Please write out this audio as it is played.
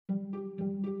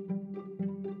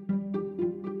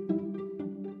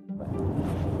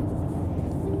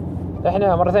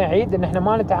احنا مرة ثانية أعيد إن احنا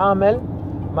ما نتعامل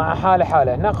مع حالة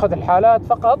حالة، ناخذ الحالات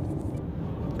فقط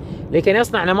لكي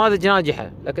نصنع نماذج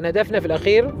ناجحة، لكن هدفنا في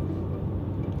الأخير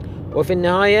وفي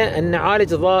النهاية أن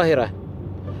نعالج ظاهرة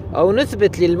أو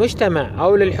نثبت للمجتمع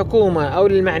أو للحكومة أو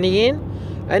للمعنيين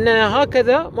أننا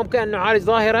هكذا ممكن أن نعالج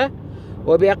ظاهرة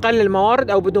وبأقل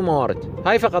الموارد أو بدون موارد.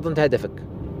 هاي فقط أنت هدفك.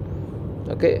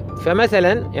 أوكي،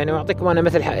 فمثلا يعني أعطيكم أنا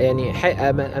مثل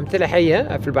أمثلة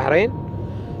حية. في البحرين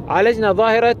عالجنا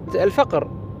ظاهرة الفقر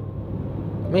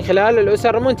من خلال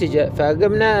الأسر المنتجة،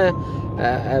 فقمنا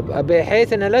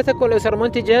بحيث أن لا تكون الأسر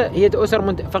المنتجة هي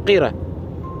أسر فقيرة.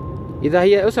 إذا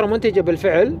هي أسرة منتجة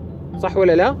بالفعل، صح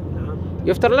ولا لا؟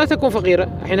 يفترض لا تكون فقيرة.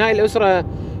 الحين هاي الأسرة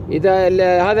إذا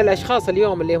هذا الأشخاص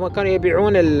اليوم اللي هم كانوا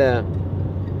يبيعون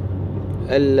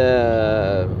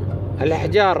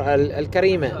الأحجار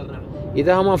الكريمة،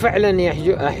 إذا هم فعلا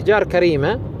أحجار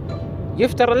كريمة،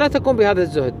 يفترض لا تكون بهذا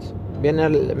الزهد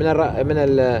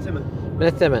من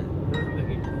الثمن،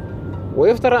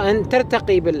 ويفترض أن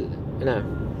ترتقي نعم.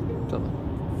 تفضل.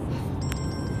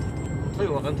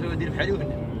 تفوق أنت ودير بحالي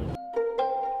وهنا.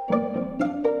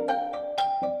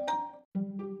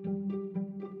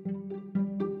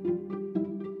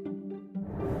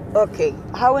 Okay,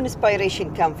 how inspiration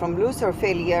come from loss or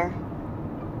failure?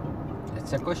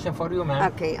 It's a question for you, ma'am.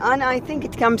 Okay, and I think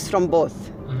it comes from both.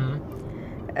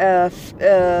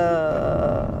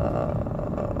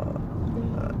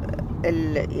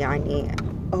 يعني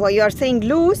هو you are saying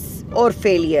lose or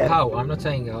failure. How? I'm not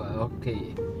saying okay.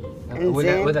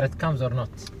 Whether it comes or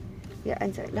not. يا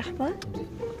أنت لحظة.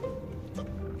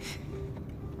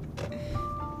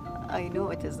 I know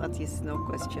it is not yes no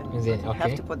question. Okay. You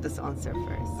have to put this answer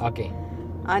first. Okay.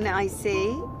 And I say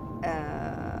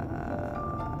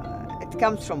it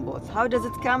comes from both. How does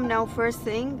it come now? First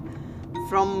thing,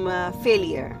 from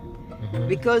failure.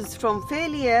 Because from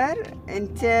failure,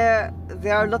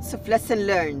 there are lots of lessons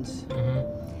learned.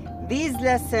 These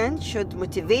lessons should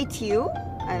motivate you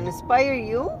and inspire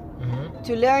you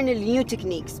to learn new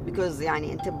techniques. Because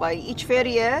يعني أنت by each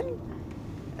failure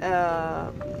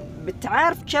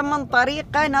بتعرف كم من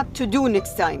طريقة not to do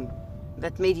next time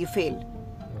that made you fail.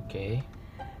 Okay.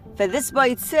 For this by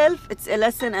itself, it's a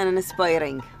lesson and an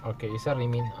inspiring. Okay. يسار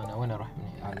يمين. أنا وين أروح من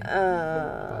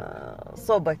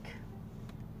صوبك.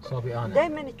 صوبي أنا.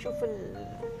 دائما تشوف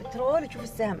البترول تشوف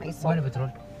السهم أي صوب. وين البترول؟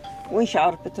 وين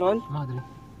شعار البترول؟ ما أدري.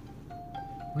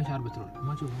 وين شعار البترول؟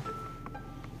 ما أشوفه.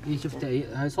 إيه شفته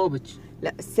هاي صوبك.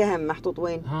 لا السهم محطوط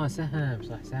وين؟ سهم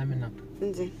صح، سهم هناك.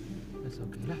 انزين. بس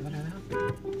اوكي، لحظة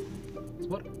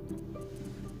اصبر.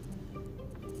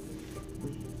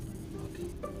 اوكي.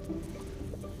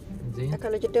 زين. لك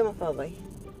اللي قدامه فاضي.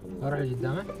 اروح اللي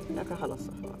قدامه؟ لك خلاص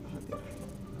صح.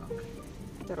 اوكي.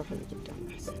 تروح اللي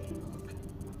قدامه احسن. اوكي.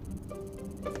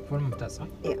 فول ممتاز صح؟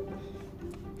 يا.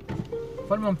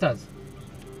 فول ممتاز.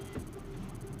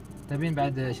 تبين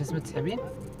بعد شو اسمه تسحبين؟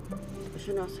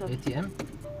 شنو صار؟ ATM؟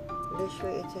 ليش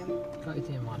في ATM؟ كا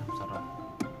ATM مالهم صراحة.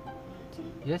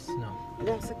 يس نو.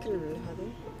 لا سكر هذه.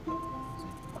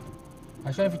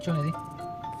 شلون يفتشون هذي؟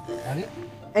 هذي؟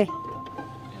 ايه.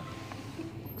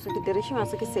 صك الدريشة ما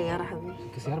صك السيارة حبيبي.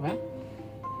 السيارة بعد؟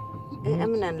 ايه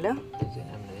أمنا لا؟ زين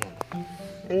أمنا يلا.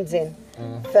 انزين.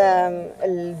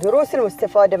 فالدروس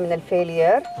المستفادة من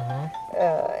الفيلير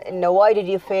إنه why did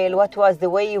you fail? What was the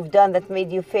way you've done that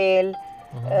made you fail?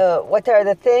 What are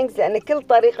the things؟ لأن كل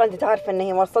طريقة أنت تعرف إن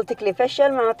هي وصلتك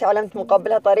لفشل معناته تعلمت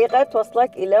مقابلها طريقة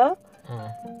توصلك إلى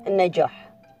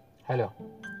النجاح. حلو.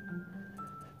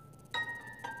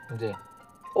 زين.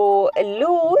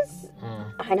 واللوز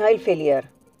الحين هاي الفيلير.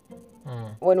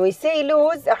 When we say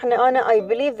lose أنا I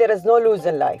believe there is no lose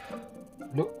in life.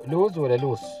 لوز ولا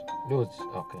لوس؟ لوز.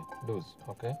 اوكي لوز.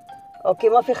 اوكي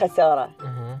ما في خسارة.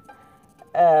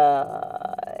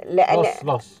 لأن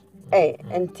لوس. اي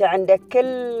انت عندك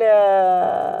كل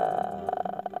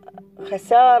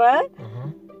خسارة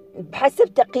بحسب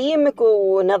تقييمك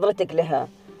ونظرتك لها.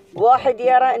 واحد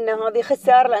يرى ان هذه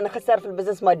خسارة لأنه خسر في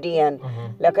البزنس ماديا،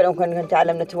 لكن ممكن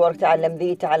تعلم نتورك، تعلم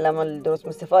ذي، تعلم الدروس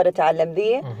المستفادة، تعلم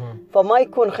ذي، فما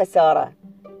يكون خسارة.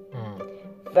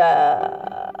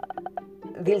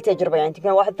 ذي التجربة يعني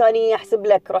كان واحد ثاني يحسب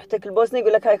لك رحتك البوسنة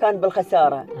يقول لك هاي كانت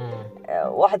بالخسارة.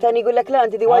 واحد ثاني يقول لك لا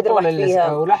انت ذي وايد ربحت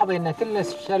فيها. ولاحظي ان كل اللي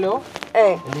فشلوا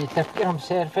اللي تفكيرهم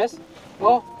سيرفس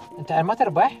انت ما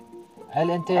تربح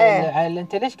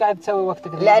انت ليش قاعد تسوي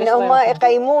وقتك؟ لان هم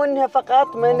يقيمونها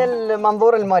فقط من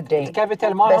المنظور المادي.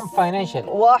 الكابيتال مالهم فاينانشال.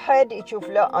 واحد يشوف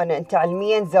لا انت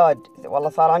علميا زاد، والله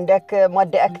صار عندك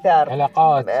ماده اكثر،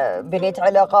 علاقات، بنيت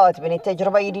علاقات، بنيت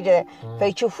تجربه جديده،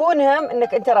 فيشوفونهم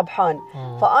انك انت ربحان.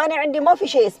 فانا عندي ما في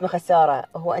شيء اسمه خساره،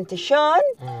 هو انت شان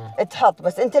تحط،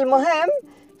 بس انت المهم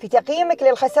في تقييمك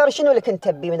للخساره شنو اللي كنت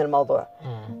تبي من الموضوع؟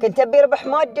 كنت تبي ربح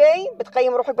مادي،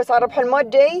 بتقيم روحك بس على الربح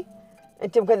المادي،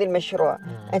 انت بكذا المشروع.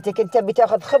 انت كنت تبي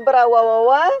تاخذ خبره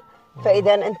و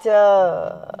فاذا انت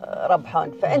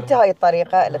ربحان. فانت هاي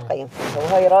الطريقه اللي تقيم فيها،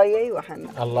 وهاي رايي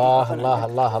وحنا. الله الله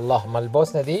الله الله، مال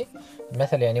البوسنه ذي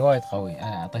مثل يعني وايد قوي،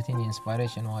 اعطيتني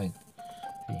انسبيريشن وايد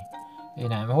فيه. اي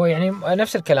نعم، هو يعني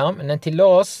نفس الكلام ان انت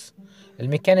اللوس،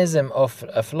 الميكانيزم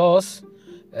اوف لوس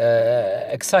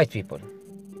excite people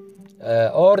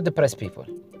or depress people.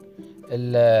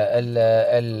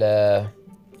 ال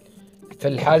في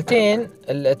الحالتين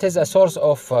it is a source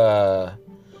of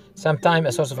sometimes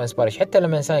a source of inspiration. حتى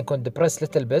لما الإنسان يكون depressed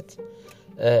little bit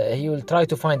he will try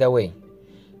to find a way.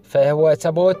 فهو it's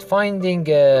about finding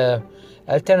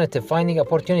alternative, finding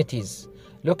opportunities,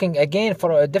 looking again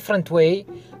for a different way,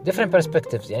 different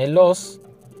perspectives. يعني loss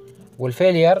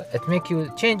والfailure it make you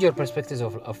change your perspectives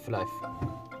of life.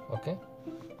 اوكي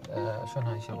شلون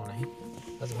هاي يشغلونها الحين؟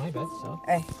 لازم هاي بعد تشتغل؟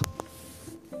 اي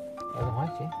لازم هاي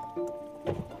شي.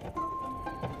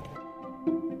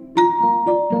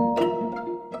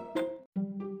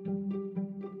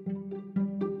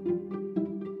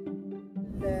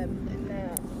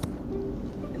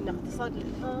 ان اقتصاد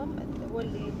الالهام هو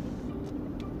اللي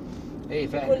اي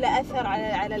فعلا يكون له اثر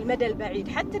على المدى البعيد.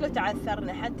 حتى لو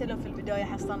تعثرنا، حتى لو في البدايه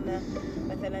حصلنا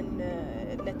مثلا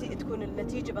تكون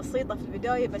النتيجه بسيطه في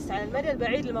البدايه، بس على المدى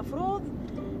البعيد المفروض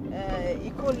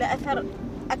يكون له اثر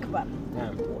اكبر.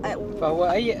 نعم. فهو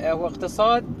هو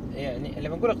اقتصاد، يعني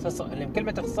لما نقول اقتصاد، لما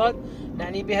كلمه اقتصاد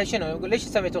نعني بها شنو؟ نقول ليش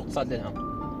سميته اقتصاد الالهام؟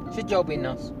 شو تجاوبين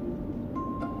الناس؟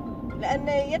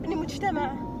 لانه يبني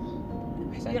مجتمع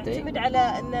يعتمد على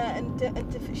ان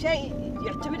انت في شيء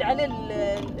يعتمد على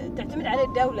تعتمد على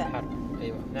الدوله.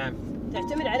 ايوه نعم،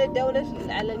 تعتمد على الدوله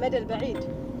على المدى البعيد.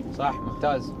 صح،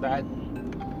 ممتاز. بعد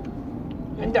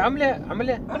عنده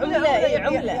عمله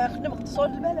يخدم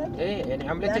اقتصاد البلد. اي يعني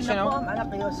عملته شنو؟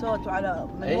 على قياسات وعلى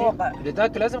مواقع.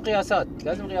 لذلك لازم قياسات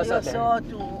يعني.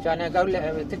 عشان اقول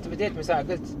انت بديت مساء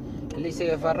قلت اللي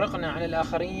سيفرقنا عن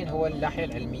الاخرين هو الناحيه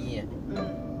العلميه.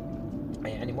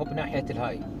 يعني مو بناحيه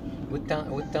الهاي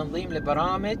والتنظيم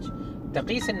لبرامج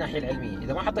تقيس الناحيه العلميه.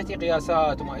 اذا ما حطيتي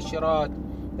قياسات ومؤشرات،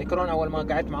 تذكرون اول ما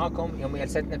قعدت معاكم يوم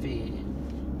جلستنا في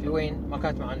وين ما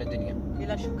كانت معنا الدنيا؟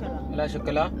 لا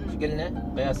شوكولا. ايش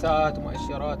قلنا؟ قياسات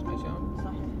ومؤشرات وما شاء.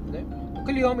 صحيح.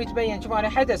 وكل يوم يتبين. شوف انا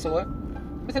حدث هو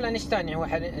مثل اينشتاين، يعني هو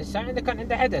اينشتاين كان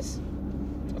عنده حدث.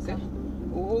 اوكي.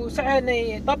 وسعى انه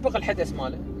يطبق الحدث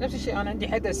ماله. نفس الشيء انا عندي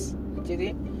حدث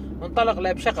كذي منطلق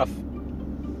له بشغف.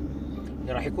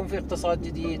 راح يكون في اقتصاد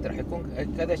جديد، راح يكون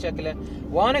كذا شكله،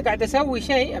 وانا قاعد اسوي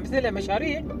شيء مثل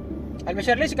مشاريع.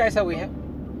 المشاريع ليش قاعد اسويها؟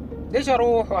 ليش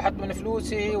اروح واحط من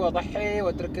فلوسي واضحي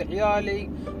واترك عيالي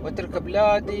واترك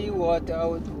بلادي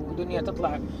ودنيا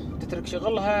تطلع تترك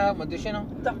شغلها ما ادري شنو؟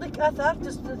 تعطيك اثر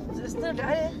تستند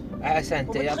عليه.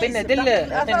 احسنت. يعطينا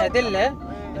دله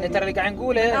ان ترى اللي قاعد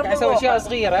نقوله قاعد اسوي اشياء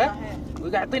صغيره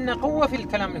وقاعد يعطينا قوه في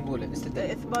الكلام اللي نقوله، نستدل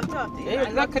اثباتات. اي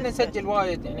لذلك كنا نسجل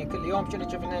وايد، يعني كل يوم شنو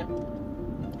شفنا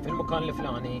في المكان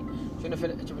الفلاني، شفنا في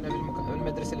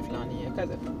المدرسه الفلانيه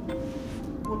كذا.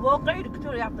 والواقعي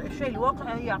دكتور يعطي الشيء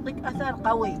الواقعي يعطيك اثر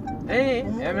قوي. اي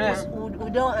يعني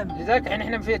ودائم. لذلك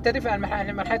احنا في تعرف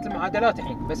احنا مرحله المعادلات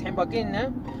الحين، بس الحين باقي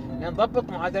لنا نضبط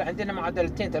معادله. عندنا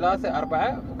معادلتين 3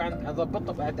 4 وقاعد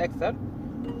نضبطها بعد اكثر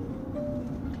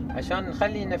عشان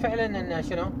نخلي انه فعلا انه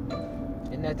شنو؟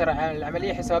 انه ترى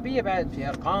العمليه حسابيه بعد، في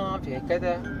ارقام في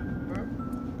كذا.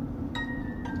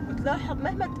 وتلاحظ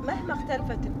مهما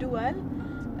اختلفت الدول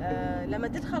لما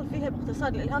تدخل فيها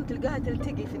باقتصاد الالهام تلقاها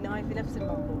تلتقي في النهايه في نفس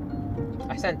الموضوع.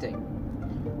 احسنتي.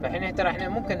 فالحين ترى احنا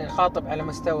ممكن نخاطب على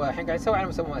مستوى، الحين قاعد نسوي على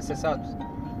مستوى مؤسسات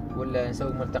ولا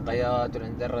نسوي ملتقيات ولا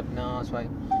ندرب ناس وهاي،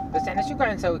 بس احنا شو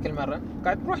قاعد نسوي كل مره؟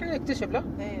 قاعد نروح نكتشف. لا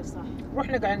اي صح،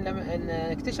 رحنا قاعد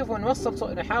نكتشف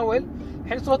ونوصل نحاول.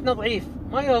 الحين صوتنا ضعيف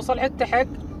ما يوصل حتى حق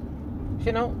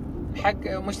شنو؟ حق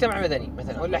مجتمع مدني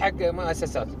مثلا ولا حق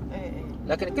مؤسسات.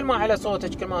 لكن كل ما على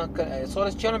صوتك، كل ما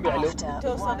صوتك شلون بيعلو؟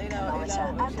 توصل الى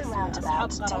اصحاب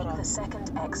قرارات.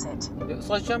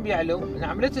 صوتك شلون بيعلو؟ ان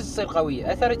عملتك تصير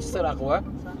قويه، اثرك يصير اقوى،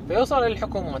 فيوصل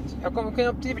للحكومات. الحكومه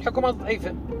يمكن بتجيب الحكومات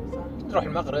ضعيفه، تروح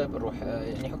المغرب، نروح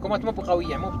يعني حكومات مو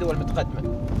بقويه، مو بدول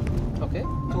متقدمه. اوكي،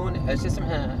 شو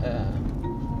اسمها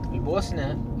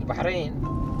البوسنه، البحرين،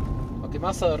 اوكي،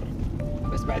 مصر.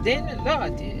 بس بعدين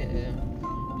لا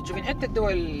تشوفين حتى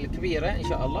الدول الكبيره ان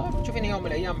شاء الله بتشوفين يوم من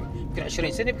الايام يمكن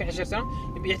 20 سنه يمكن 10 سنه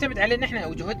يعتمد علينا احنا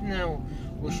وجهدنا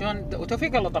وشلون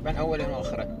وتوفيق الله طبعا اولا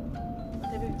واخرا.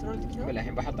 تبي بترول دكتور؟ ولا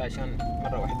الحين بحطها عشان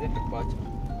مره واحده حق باكر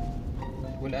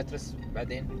والادرس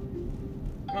بعدين.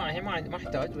 ما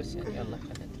احتاج، بس يعني يلا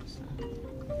خلينا ندرس.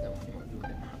 لو هي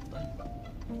موجوده محطه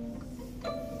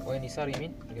وين وين يسار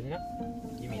يمين قلنا؟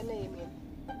 يمين. هنا يمين.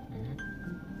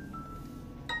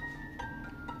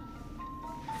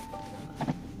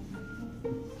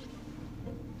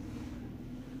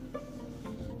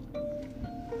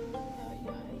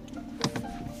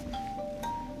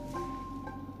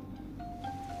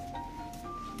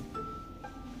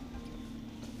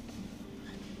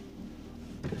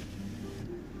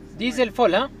 ديزل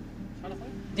فل ها؟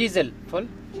 ديزل فل؟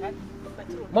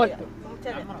 مول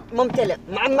ممتلئ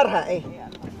معمرها ايه.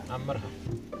 عمرها.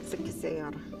 سك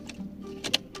السيارة.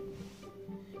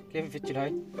 كيف يفتش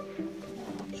هاي؟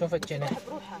 شو فتشينا؟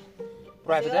 بروحها.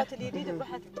 بروحها السيارات فتح؟ الجديدة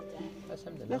بروحها تفتح. بس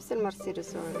الحمد لله. نفس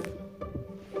المرسيدس هذا.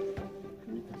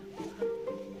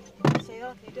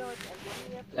 سيارات إيجاد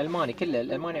ألمانية. الألماني كله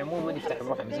الألماني عموما يفتح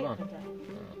بروحه من زمان.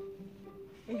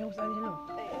 ايه هو ثاني هنا.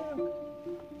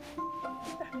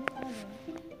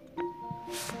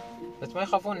 بس ما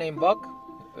يخافون انه ينباق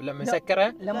لما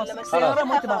نسكرها؟ لما لما السيارة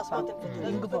ما خلاص ما تبطل تنفتح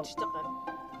لازم ينقفل. تشتغل.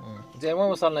 زين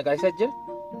وين وصلنا قاعد يسجل؟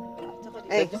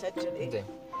 أعتقد إيه. يسجل إيه. زين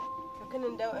فكنا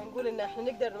نقول إن إحنا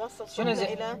نقدر نوصل شنو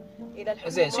زين؟ إلى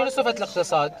الحلول. زين شنو صفة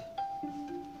الاقتصاد؟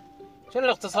 شنو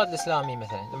الاقتصاد الإسلامي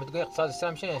مثلا؟ لما تقول اقتصاد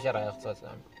إسلامي شنو شرع الاقتصاد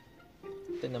الإسلامي؟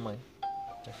 قلنا ماي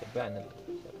شبعنا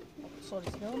اقتصاد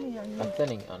اسلامي يعني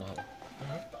قتلني أنا هذا.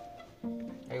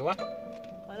 أيوه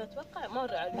أنا أتوقع ما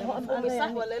أدري عن هو مفهومي أنا صح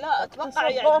يعني ولا لا، أتوقع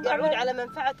اقتصاد يعني قومي يعود على- على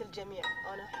منفعة الجميع،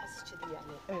 أنا أحس كذي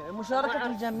يعني. مشاركة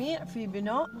الجميع في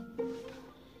بناء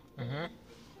اها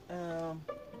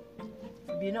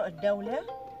بناء الدولة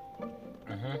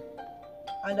اها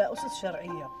على أسس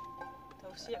شرعية،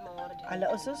 توسيع مواردها.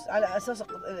 على أساس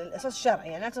الأساس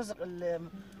الشرعي، يعني على أساس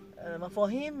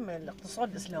مفاهيم الاقتصاد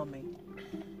الإسلامي،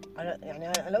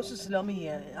 على أسس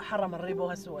إسلامية، حرم الربا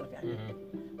وهالسوالف يعني.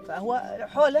 فهو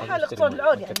حوله حال الاقتصاد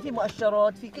العادي، يعني في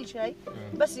مؤشرات في كل شيء،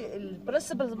 بس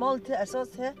البرنسبل مالته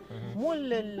أساسها مو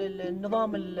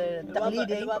النظام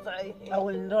التقليدي الوضعي. او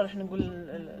النظام احنا نقول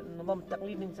النظام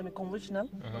التقليدي نسميه كونفشنال،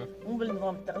 مو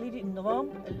بالنظام التقليدي، النظام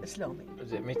الاسلامي.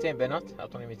 زين 200 بنات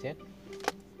اعطوني 200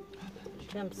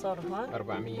 كم صار هون؟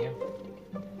 400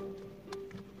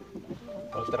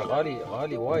 ترى غالي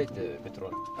غالي وايد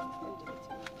بترول.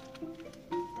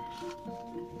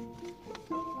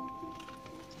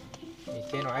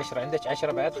 ميتين وعشرة عندك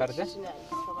 10 بعد خارجة؟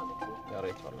 يا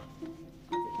ريت والله.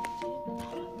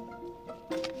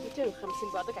 250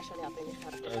 بعطيك عشان يعطيني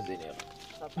خارج. زين يلا.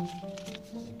 تفضل.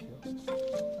 ثانك يو.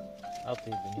 اعطي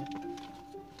الدنيا.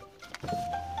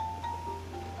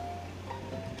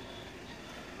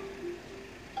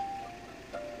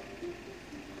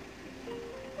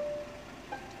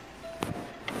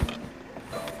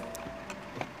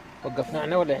 وقفنا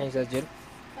احنا ولا الحين يسجل؟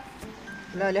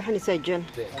 لا لحن يسجل.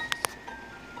 زين.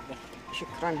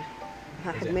 شكرا.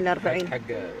 واحد من 40. حق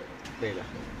ليلى.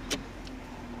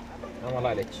 الله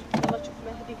عليك. والله شوف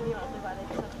مهدي هني اعطيه عليك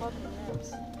خاف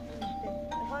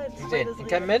الناس. زين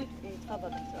نكمل. تفضل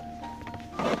دكتور.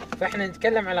 فاحنا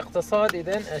نتكلم على اقتصاد.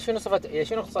 اذا شنو صفة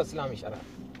شنو اقتصاد اسلامي شرع؟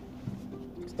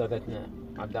 استاذتنا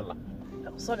عبد الله.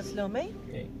 الاقتصاد الاسلامي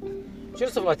إيه. شنو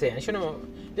صفاته يعني شنو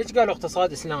ليش قالوا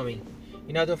اقتصاد اسلامي؟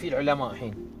 ينادون فيه العلماء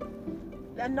الحين.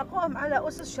 لانه قائم على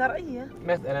اسس شرعيه.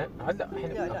 مثلا هلا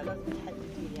الحين لا لازم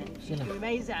تحددين يعني شنو؟ شيء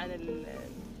يميزه عن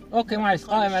اوكي معلش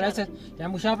قائم على اساس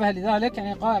يعني مشابه لذلك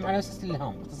يعني قائم على اساس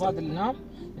الالهام، اقتصاد الالهام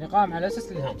يعني قائم على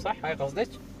اساس الالهام صح؟ هاي قصدك؟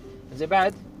 زين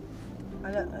بعد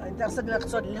انت قصدك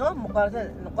الاقتصاد الالهام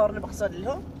نقارنه باقتصاد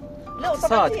الالهام؟ لا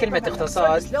اقتصاد، كلمة طبعاً اقتصاد.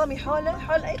 الاقتصاد الاسلامي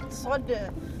حال اي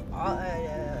اقتصاد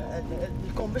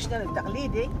الكونفشنال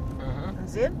التقليدي.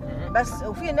 زين بس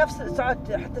وفي نفس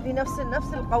ساعات حتى في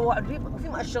نفس القواعد وفي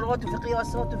مؤشرات وفي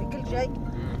قياسات وفي كل شيء،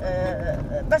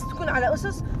 بس تكون على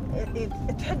اسس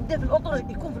تحده في الاطر،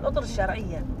 يكون في الاطر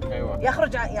الشرعيه. ايوه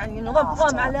يخرج يعني نظام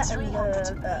قام على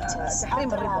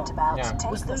تحريم الربا نعم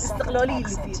والاستقلاليه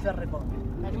اللي في الربا،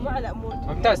 يعني مو على امور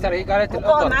ممتاز. ترى هي قالت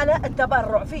وقام الاطر على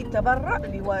التبرع، في التبرع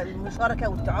اللي هو المشاركه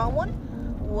والتعاون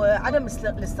وعدم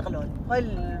الاستقلال. هاي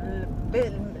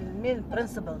المين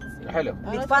برنسبلز حلو.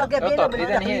 اللي تفارقه بينه الاطر. وبين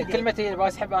اذا هي التقليدي. كلمة هي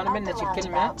بسحب انا منك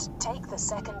الكلمة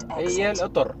هي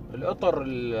الاطر.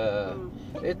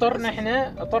 الاطر نحن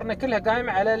اطرنا كلها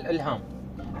قايمة على الالهام.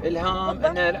 الهام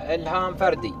ان الهام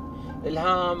فردي،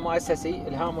 الهام مؤسسي،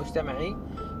 الهام مجتمعي،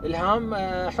 الهام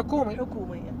حكومي.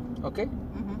 حكوميه. اوكي.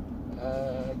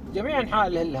 جميع انحاء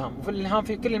الالهام، وفي الالهام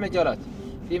في كل المجالات،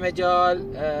 في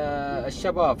مجال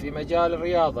الشباب، في مجال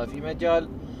الرياضه، في مجال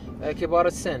كبار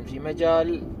السن، في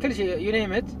مجال كل شيء يو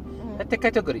نيم ات، حتى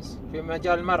كاتيجوريز، في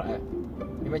مجال المراه،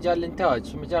 في مجال الانتاج،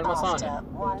 في مجال المصانع.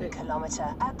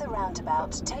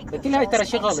 كل هاي ترى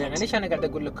شغل يعني. ليش انا قاعد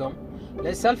اقول لكم؟ لان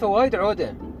السالفه وايد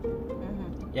عوده.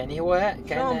 يعني هو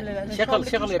كان شلون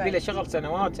شغل يبي له شغل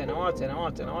سنوات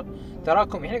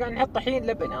تراكم. احنا قاعد نحط طحين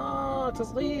لبنات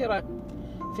صغيره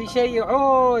في شيء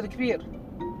عود كبير.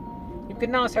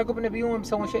 يمكن ناس عقبنا بيوم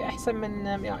يسوون شيء احسن من،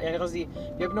 يعني قصدي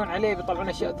يبنون عليه بيطلعون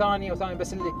اشياء ثانيه وثانيه،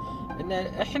 بس اللي ان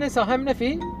احنا ساهمنا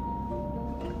في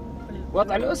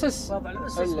وضع الاسس،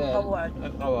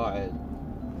 القواعد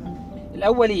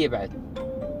الاوليه بعد.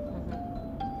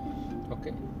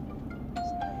 اوكي،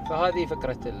 فهذه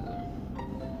فكره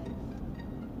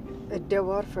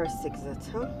الدوار فيرست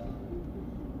اكزت. ها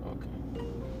اوكي،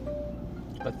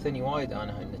 قدتني وايد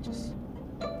انا هاي النجس،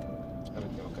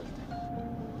 ابدي ما اكلته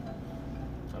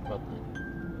اربطني.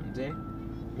 زين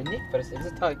مني فيرست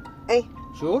اكزت هاي. اي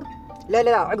شور؟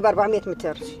 لا عقب 400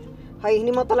 متر. هاي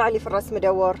هني ما طلع لي في الرسم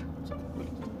دور.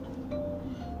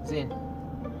 زين،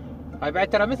 هاي بعد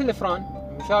ترى مثل الفران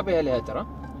مشابهه لها ترى.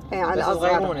 اي على بس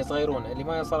يصغرون اللي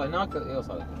ما يوصل هناك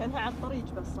يوصل هنا. كانها على الطريق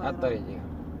بس صايرة. على الطريق.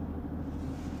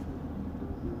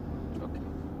 اوكي،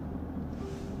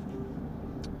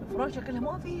 فران شكلها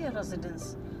ما في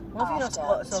ريزيدنس، ما في ناس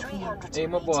ساكنين. اي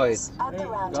مو بوايد.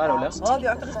 قالوا لا هذه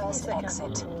اعتقد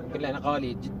سكن. كلها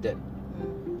غالي جدا،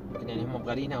 يعني هم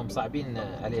مغالينها ومصعبين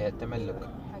عليها التملك.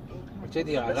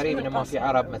 وكذي غريب انه ما في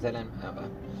عرب مثلا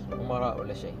امراء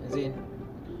ولا شيء. زين،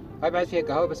 هاي بعد فيها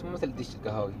قهوه بس مو مثل ديش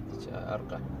القهاوي،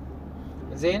 ارقى.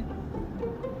 زين،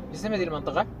 شو اسمها ذي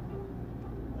المنطقه؟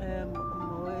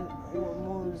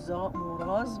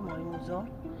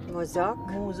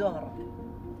 موزار.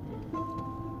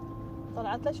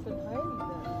 طلعت ليش في هاي؟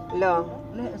 لا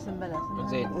لها اسم بلا اسم.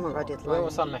 زين، ما قاعد يطلع. وين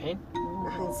وصلنا الحين؟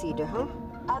 الحين سيدها.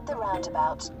 نتكلم عن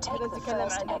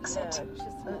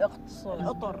الاقتصاد،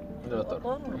 الأطر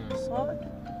والاقتصاد.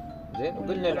 زين،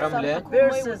 وقلنا العمله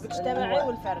المجتمعي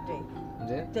والفردي.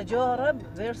 زين، تجارب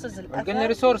فيرسز الاثر. وقلنا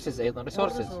ريسورسز ايضا،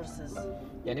 ريسورسز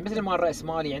يعني مثل ما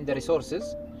الراسمالي عنده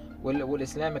ريسورسز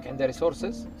والاسلامك عنده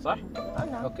ريسورسز، صح؟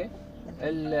 نعم. اوكي.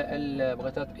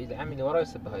 بغيت اذا عمي اللي وراي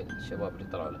يسب هاي الشباب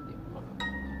اللي طلعوا له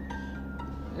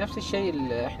نفس الشيء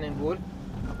اللي احنا نقول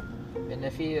انه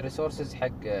في ريسورسز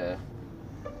حق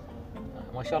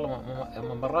ما شاء الله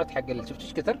ممرات حق شفت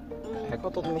ايش كثر حق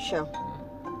خطوط مشاة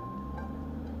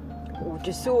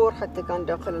وجسور حتى كان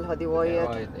داخل هذه وايد.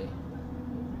 اي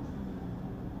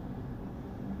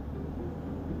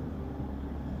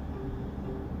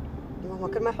هم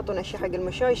كل ما يحطون اشياء حق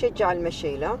المشاة يشجع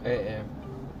المشي، لا؟ اي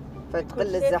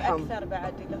فتقل الزحم اكثر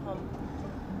بعد لهم.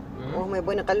 وهم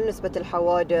يبون يقللون نسبة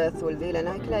الحوادث والذي، لان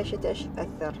هاي كلها اشياء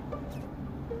تأثر.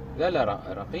 لا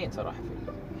راقين صراحة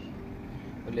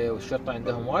والشرطة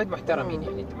عندهم وايد محترمين،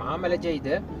 يعني معاملة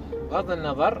جيدة بغض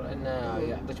النظر انه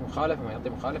يعطيك مخالفة ما يعطي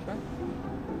مخالفة،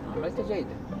 معاملته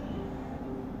جيدة.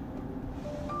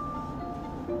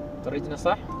 طريقنا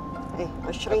صح؟ ايه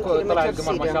 20 كيلومتر طلع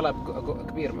القمر ما شاء الله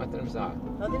كبير مثل مساحة.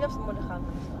 هذه نفس اللي خالفة.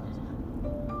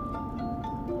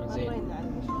 زين،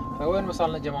 فوين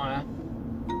وصلنا جماعة؟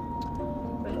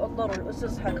 الأطر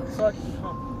والأسس حق اقتصاد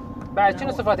الهام. بعد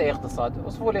شنو صفات اي اقتصاد؟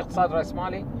 وصفوا لي اقتصاد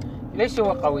رأسمالي ليش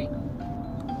هو قوي؟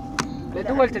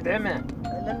 الدول تدعمه.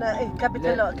 لأن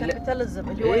كابيتاليزم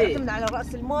اللي هو يعتمد على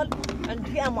رأس المال عند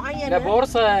فئة معينة. لا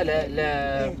بورصة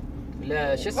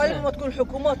لا شو اسمه؟ غالبا ما تكون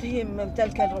الحكومات هي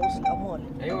ممتلكة رؤوس الأموال.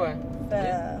 ايوه،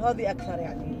 فهذه أكثر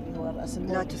يعني هو رأس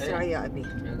المال. لا تسرع يا أبي.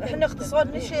 احنا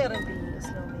اقتصادنا شيرنج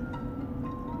الإسلامي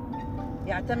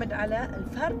يعتمد على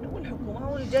الفرد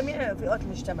والحكومة وجميع فئات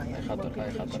المجتمع، يعني خطر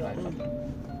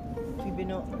في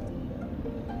بناء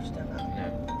المجتمع.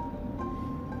 نعم.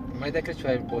 ما يذكرك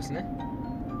في البوسنة؟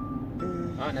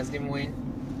 نازلين وين؟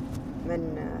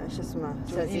 من شو اسمه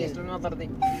سازين. المناظر دي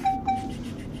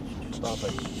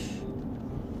طاطي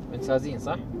من سازين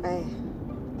صح؟ ايه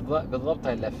بالضبط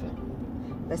هاي اللفة.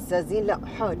 بس سازين لا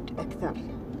حاد أكثر.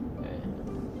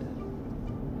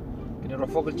 كنا نروح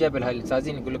فوق الجبل هاي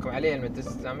سازين نقول لكم عليها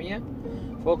المدرسة الإسلامية،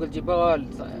 فوق الجبال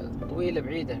طويلة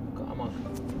بعيدة أماكن.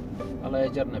 الله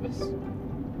يجرنا بس.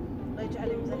 الله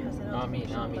يجعله ميزان حسنات.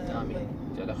 آمين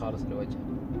جعله خالص لوجهه.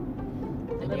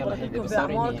 يلا الحين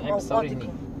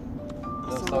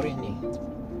بصوري هني.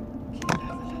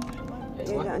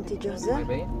 لا أنت جاهزة؟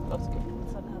 يبين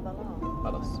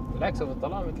خلاص بالعكس هو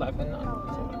الظلام يطلع فنان.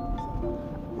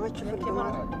 ما تشوف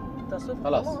القمر.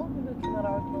 خلاص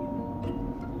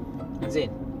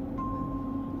زين،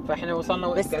 فاحنا وصلنا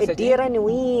بس الديرة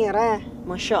نويرة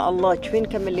ما شاء الله. تشوفين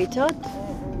كم الليتات؟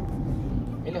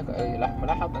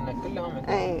 ملاحظ ان كلهم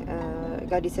اي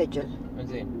قاعد يسجل.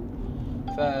 زين،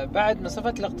 فبعد من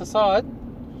صفة الاقتصاد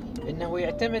انه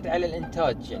يعتمد على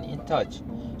الانتاج. يعني انتاج،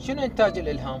 شنو انتاج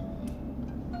الالهام؟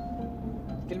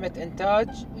 كلمة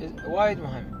انتاج وايد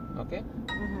مهم. اوكي،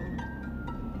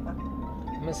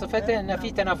 من صفته انه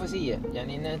في تنافسية،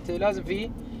 يعني ان انت لازم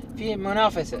في في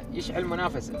منافسه، يشعل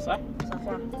منافسه، صح؟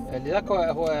 صح. لذلك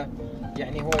هو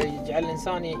يعني هو يجعل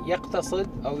الانسان يقتصد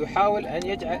او يحاول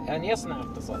ان يصنع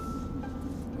اقتصاد.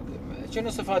 شنو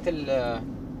صفات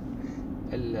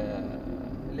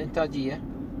الانتاجيه؟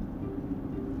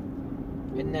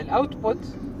 ان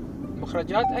الاوتبوت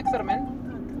المخرجات اكثر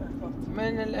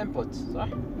من الانبوت، صح؟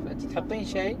 فانت تحطين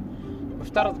شيء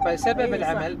مفترض بسبب إيه،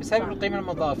 العمل، صح، بسبب صح. القيمه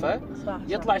المضافه صح.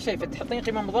 يطلع شيء، فتحطين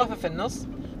قيمه مضافه في النص،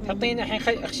 تحطين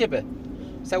الحين اخشبه،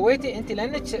 سويتي انت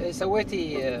لانك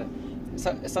سويتي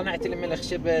صنعتي من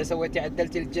الاخشبه، سويتي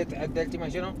عدلتي الجت، عدلتي ما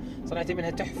شنو، صنعتي منها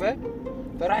تحفه،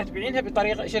 فراح تبيعينها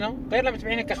بطريقه شنو؟ غير لما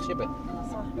تبيعينها كاخشبه.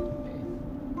 صح.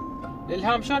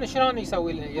 الالهام شلون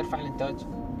يسوي يرفع الانتاج؟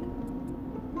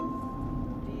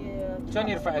 شلون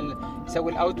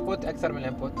يسوي الاوتبوت اكثر من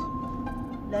الانبوت؟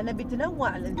 لأنه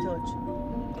بيتنوع الإنتاج.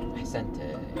 احسنت،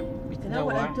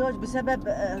 يتنوع الإنتاج بسبب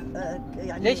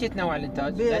يعني ليش يتنوع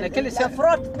الانتاج؟ لان كل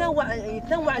الأفراد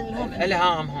يتنوع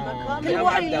الهامهم كل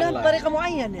واحد له بطريقة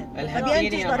معينة، الهمتيني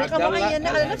ينتج يا طريقة عبد الله، معينة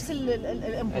على نفس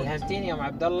الانبوت. الهمتيني يا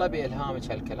عبد الله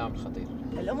بالهامك هالكلام الخطير.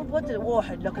 الانبوت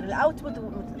واحد لكن الاوتبوت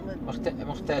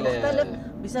مختلف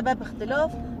بسبب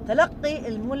اختلاف تلقي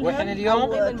الملهم واحنا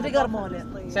اليوم او تريجر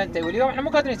ماله. سنتي، واليوم احنا مو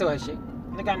قادرين نسوي هالشيء،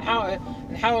 احنا قاعد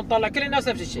نحاول نطلع كل الناس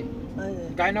نفس الشيء،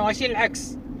 قاعد ماشيين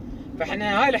العكس.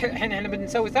 فاحنا هاي الحين احنا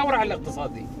بنسوي ثوره على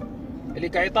الاقتصاد دي اللي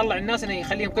قاعد يطلع الناس انه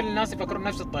يخليهم كل الناس يفكرون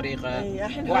نفس الطريقه،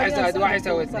 1+1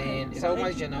 يساوي 2، يسوي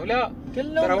ما شنو، لا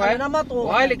كلهم على نمط.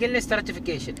 وهاي اللي قلنا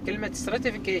ستراتيفيكيشن. كلمه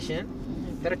ستراتيفيكيشن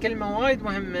ترى كلمه وايد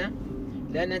مهمه،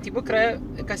 لان انت بكره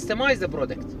كستمايز ذا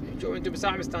برودكت. شوفوا انتم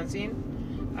بساعه مستانسين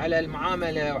على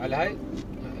المعامله وعلى هاي،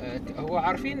 هو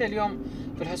عارفين اليوم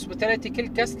في الهوسبيتاليتي كل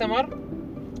كاستمر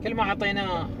كل ما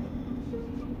اعطيناه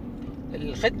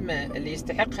الخدمه اللي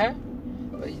يستحقها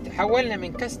تحولنا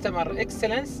من كاستمر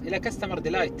اكسلنس الى كاستمر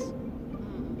ديلايت.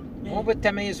 مو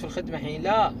بالتميز في الخدمه الحين،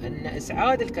 لا، ان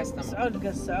اسعاد الكاستمر.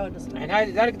 السعاده الحين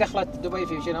هاي لذلك دخلت دبي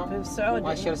في شنو؟ في السعاده،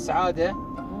 مؤشر السعاده،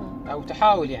 او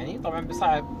تحاول يعني. طبعا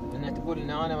بصعب انها تقول ان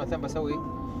انا مثلا بسوي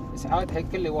اسعاد حق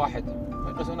كل واحد،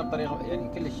 يقيسونه بطريقه يعني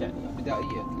كلش يعني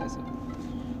بدائيه للاسف.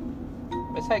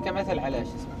 بس هاي كمثل على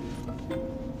شو اسمه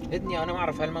اذني، انا ما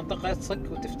اعرف هالمنطقه تصك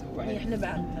وتفتح بعد. احنا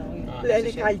بعد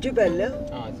لانك على الجبل. لا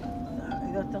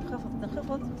اذا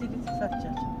تنخفض تيجي تتفتش.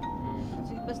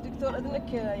 بس دكتور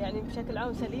اذنك يعني بشكل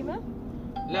عام سليمه؟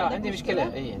 لا عندي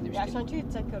مشكله. اي عندي مشكله عشان كذي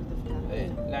تسكر تفتح. اي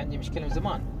لا عندي مشكله من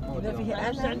زمان. اذا فيه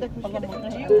انا عندك مشكله في والله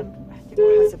الجيوب.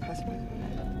 حسب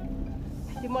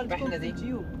احتمال تكون بحنا في ذي.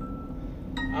 الجيوب.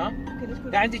 ها؟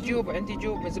 لا عندي جيوب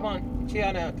من زمان شي،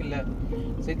 انا كله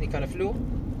سيدني كان فلو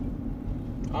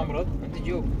امرض، عندي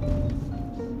جيوب.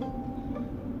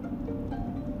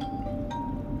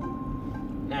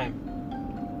 نعم.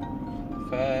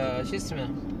 فشو اسمه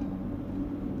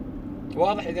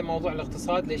واضح اذا موضوع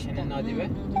الاقتصاد ليش احنا ننادي به.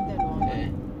 جدا واضح.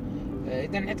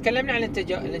 اذا تكلمنا عن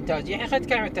الانتاجيه، الحين خلينا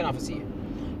نتكلم عن التنافسيه.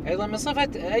 ايضا من صفه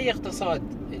اي اقتصاد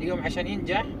اليوم عشان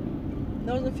ينجح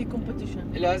لازم في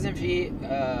كومبيتيشن، لازم في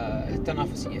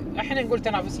التنافسيه. احنا نقول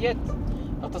تنافسيه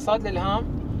اقتصاد الالهام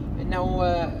انه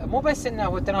مو بس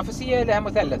انه التنافسيه لها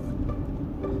مثلث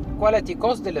كواليتي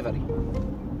كوست ديليفري،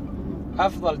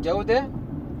 افضل جوده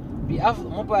بافضل،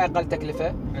 مو باقل تكلفه،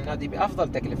 احنا ننادي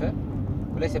بافضل تكلفه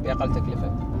وليس باقل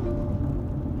تكلفه،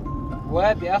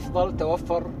 وبافضل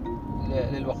توفر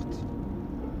للوقت.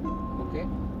 اوكي،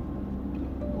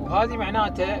 وهذه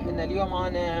معناته ان اليوم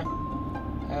انا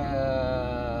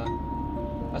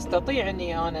استطيع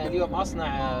اني انا اليوم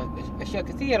اصنع اشياء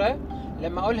كثيره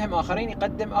لما الهم اخرين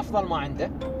يقدم افضل ما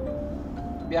عنده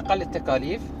باقل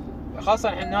التكاليف. خاصه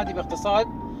احنا ننادي باقتصاد.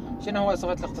 شنو هو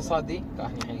صفه الاقتصاد دي؟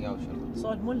 كاهني الحين قاعد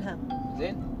اقتصاد ملهم.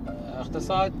 زين،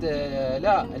 اقتصاد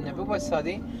لا، انه مو بس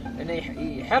هذه، انه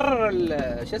يحرر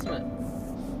شو اسمه،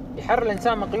 يحرر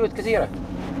الانسان من قيود كثيره.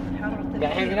 يعني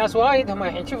الحين في ناس وايد هم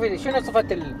الحين شوفي شنو صفه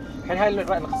الحين هاي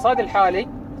الاقتصاد الحالي،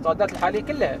 الاقتصادات الحاليه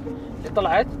كلها اللي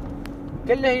طلعت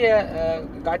كلها هي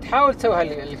قاعد تحاول تسوي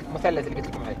هالمثلث اللي قلت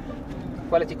لكم عليه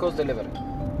كواليتي كوست ديليفري.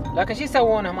 لكن شو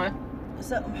يسوون هم؟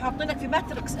 حاطينك في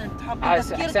ماتريكس، انت حاطين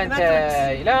تفكيرك في احسنت.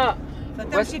 ماتريكس. لا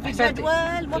فتمشي في جدول.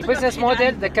 البزنس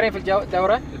موديل، تذكرين في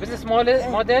الدوره البزنس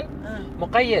موديل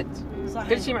مقيد. صحيح.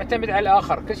 كل شيء معتمد على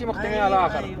الاخر، كل شيء معتمد على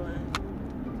الاخر.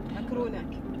 يحكرونك.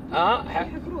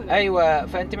 ايوه،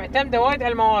 فانت معتمده وايد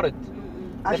على الموارد.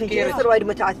 عشان كذا يصير وايد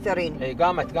متعثرين. اي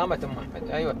قامت ام احمد.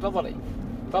 ايوه تفضلي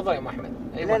يا ام احمد.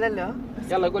 أيوة. لا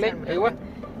يلا قولي. ايوه،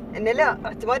 ان لا،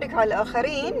 اعتمادك على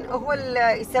الاخرين هو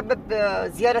اللي يسبب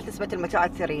زياده نسبه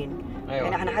المتعثرين. أيوة.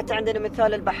 يعني احنا حتى عندنا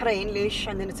مثال البحرين، ليش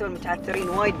عندنا نسبه المتعثرين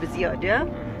وايد بزياده؟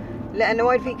 لانه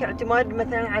وايد فيك اعتماد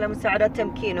مثلا على مساعدات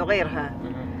تمكين وغيرها.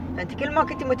 فانت كل ما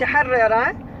كنت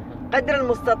متحرره قدر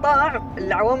المستطاع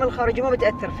العوامل الخارجيه ما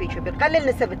بتاثر فيك، بيقلل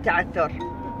نسب التعثر.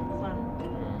 صح.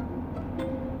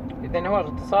 اذا هو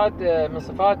الاقتصاد من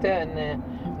صفاته انه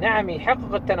نعم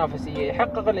يحقق التنافسيه،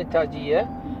 يحقق الانتاجيه،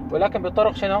 ولكن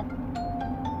بطرق شنو؟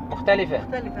 مختلفه.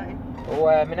 مختلفة.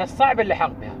 ومن الصعب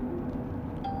اللحاق بها.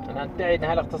 انا ادعي ان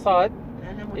هالاقتصاد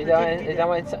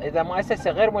اذا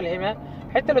مؤسسه غير ملهمه،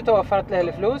 حتى لو توفرت لها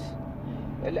الفلوس،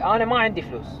 انا ما عندي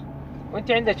فلوس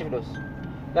وانت عندك فلوس،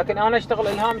 لكن انا اشتغل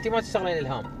الهام، انت ما تشتغلين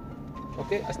الهام.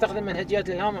 اوكي، استخدم منهجيات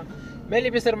الالهام، ما اللي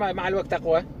بيصير مع الوقت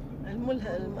اقوى؟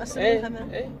 المؤسسة ايه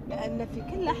ملهمة. ايه لأن في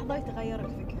كل لحظة يتغير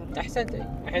الفكر. احسنت.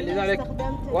 الحين لذلك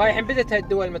وهاي الحين بدت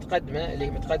هالدول المتقدمه اللي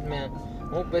هي متقدمه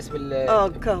مو بس بال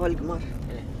كهوة القمر.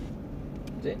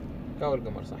 زين، كهوة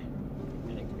القمر صح.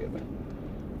 الحين كبير بعد.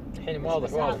 الحين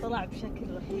واضح طلع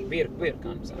بشكل رهيب. كبير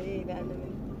كان بصراحه. اي لأنه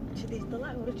من كذي طلع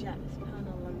ورجع سبحان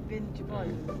الله من بين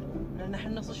الجبال. لان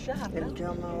احنا نص الشهر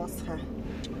الجامعة وصحة.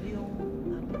 اليوم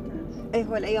 14. ايه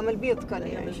هو الايام البيض كان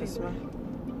أيام يعني شو البيض. اسمه.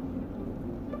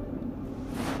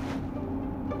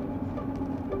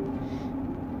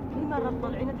 كل مرة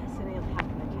تطلعينه تحس انه يضحك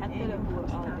لك حتى لو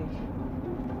هو عادي.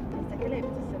 بس كله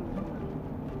يبتسم.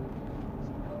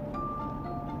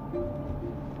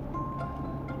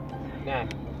 نعم.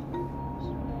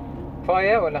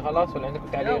 كفايه ولا خلاص ولا عندكم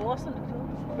لا تعليق؟ واصل دكتور.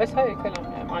 بس هاي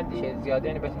كلام، يعني ما عندي شيء زياده،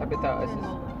 يعني بس حبيت اسس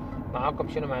معاكم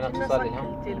شنو معنى اقتصاد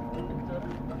الهام. التليفون دكتور.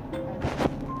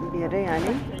 بيري يعني.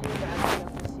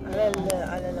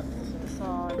 على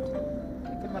الاقتصاد.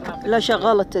 لا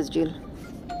شغال التسجيل.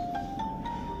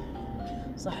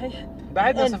 صحيح.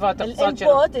 بعد من صفات الاقتصاد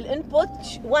شنو؟ الانبوت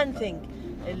وان ثينج،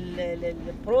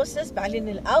 البروسيس بعدين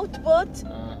الاوتبوت.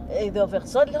 اذا في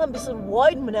اقتصاد الهام بيصير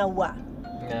وايد منوع.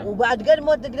 نعم. وبعد قد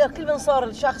ما تقدر كل من صار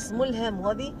الشخص ملهم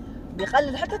وهذه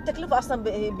بيقلل حتى التكلفه اصلا.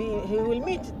 هي ويل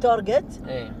ميت التارجت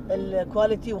ايه.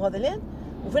 الكواليتي وهذا لين،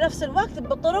 وفي نفس الوقت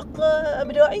بطرق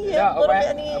ابداعيه. لا بطرق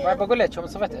يعني بقول لك شو من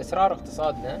صفات اسرار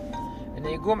اقتصادنا انه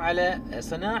يقوم على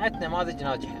صناعه نماذج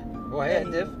ناجحه. هو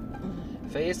يهدف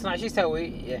فيصنع شو يسوي؟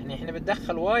 يعني احنا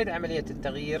بندخل وايد عمليه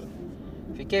التغيير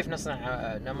في كيف نصنع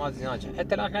نماذج ناجحه.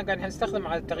 حتى الان احنا قاعد نستخدم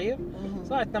على التغيير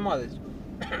صناعه نماذج.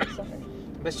 صحيح.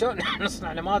 بس شلون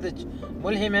نصنع نماذج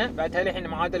ملهمه بعد هالحين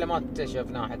معادله ما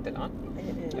اكتشفناها حتى الان.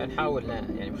 يعني نحاول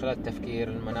يعني من خلال التفكير،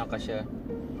 المناقشه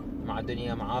مع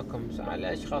الدنيا، معاكم، على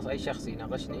الاشخاص. اي شخص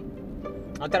يناقشني،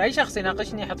 انا ترى اي شخص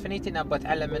يناقشني احط في نيتي اني ابغى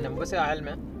اتعلم منه، مو بس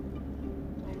اعلمه.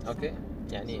 اوكي،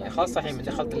 يعني خاصه الحين من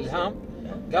دخلت الالهام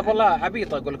قبل والله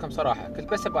عبيط اقول لكم صراحه،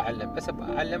 كنت بس ابغى اعلم، بس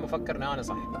ابغى اعلم وافكر ان انا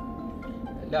صح.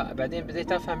 لا بعدين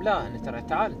بديت افهم لا، ان ترى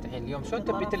تعال انت الحين اليوم شلون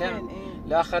تبي تلهم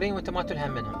الاخرين وانت ما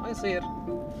تلهم منهم؟ ما يصير.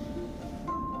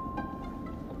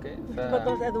 اوكي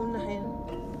بطلت اذون الحين.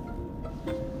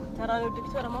 ترى لو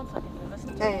الدكتوره ما مصدقه بس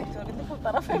انت ايه. الدكتوره قلت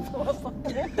لكم طرفين في الوسط.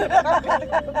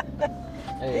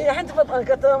 ايه الحين تبطل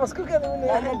كنت مسكوكه اذون.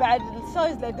 لان بعد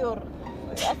السايز له دور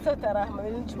يأثر ترى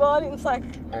من الجبال ينصك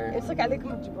إيه. ينصك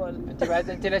عليكم الجبال. انت بعد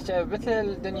انت ليش مثل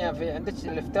الدنيا في عندك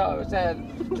الافتاء سهل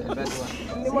البدوه.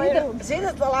 اللي ما يعرف زين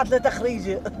طلعت له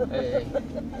تخريجه. اي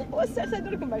وسع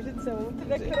صدركم بعد شو تسوون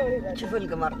تذكروني بعد. شوفوا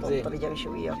القمر زين. طريقة امشي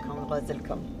وياكم الله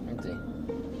يعزلكم. زين.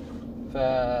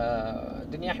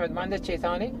 فدنيا احمد ما عندك شيء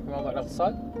ثاني في موضوع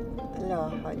الاقتصاد؟ لا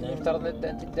يعني حاجة. يفترض انت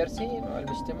تدرسين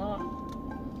والاجتماع.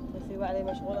 بس يبقى علي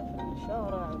مشغوله في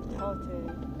الشارع امتحاناتي.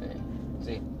 اي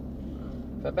زين.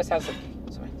 فبس على صدق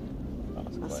سمحت.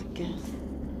 خلاص كويس. أصك.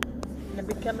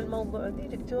 نبي نكمل موضوع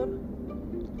دي دكتور.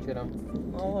 شنو؟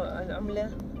 موضوع العملة،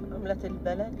 عملة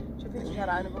البلد. شوفي ترى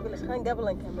انا بقول لك خلينا قبل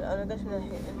لا نكمل انا دش من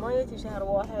الحين المايتي شهر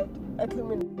واحد اكل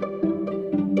من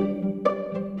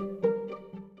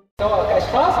سواء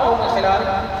كاشخاص او من خلال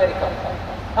شركات.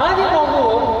 هذه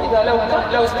الموضوع اذا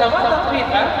لو استمر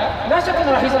تطبيقه لا شك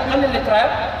انه راح يقلل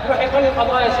الاتراك، راح يقلل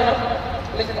قضايا شنو؟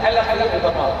 اللي تتعلق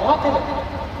بالبطاله، مواطنه.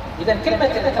 اذا كلمه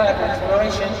الاتراك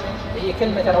والاكسبلوريشن هي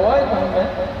كلمه ترى وايد مهمه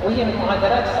وهي من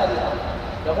معادلات الصديقه.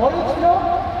 The more you explore,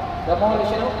 the more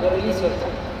شنو؟ you release your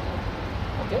time.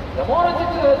 اوكي؟ the more انت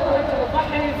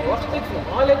تضحي في وقتك،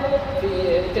 في مالك، في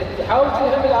تحاول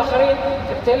تلهم الاخرين،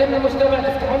 تلهم المجتمع،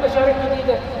 تفتحون مشاريع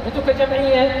جديده، انتم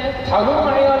كجمعيه تحاولون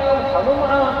مع عيالكم، تحاولون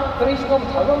مع فريقكم،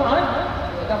 تحاولون مع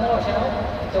the more شنو؟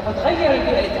 سوف تغير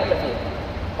البيئه اللي تعمل فيها.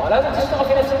 ما لازم تشتغل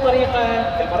في نفس الطريقه،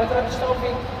 كل مره ترى تشتغل في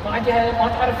مع جهه ما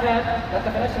تعرفها،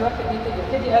 لكن في نفس الوقت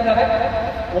يبتدي اثرك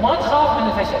وما تخاف من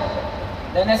الفشل.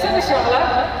 لان سر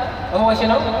الشغله هو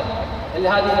شنو؟ اللي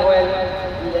هذه هو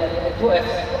التو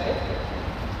اف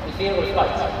الفير والفلايت.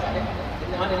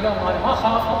 انا اليوم انا ما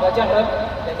اخاف بجرب،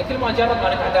 لان كل ما اجرب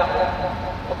انا قاعد اخذ.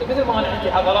 اوكي مثل ما انا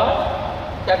عندي عضلات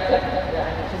كبده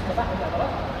يعني شو اسمه صح عضلات؟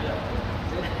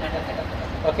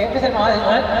 اوكي مثل ما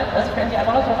انا لازم عندي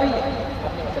عضلات رفيعه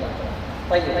مثلا.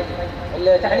 طيب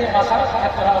التعليق اخر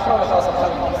حتى اخر ولا خلاص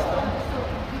خلصنا؟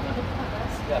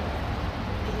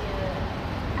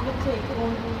 متى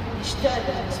يكون يشتغل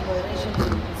الانسبيريشن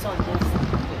الانسان نفسه؟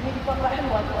 هذه فقره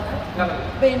حلوه اقراها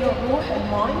بين الروح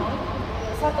المايند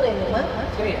سطرين هم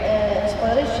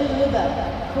inspiration whether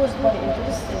caused by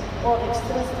intrinsic or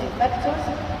extrinsic factors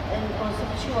and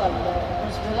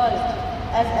conceptualized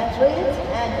as a trait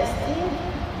and a state,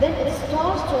 then it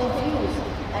starts to infuse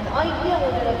an idea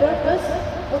with a purpose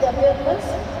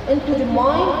into the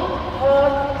mind,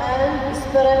 heart and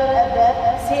spirit at the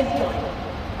same time.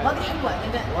 هذه حلوه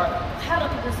لان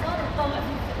تحرك الانسان وتطلع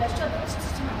فيه الاشياء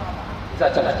تجتمع مع بعض.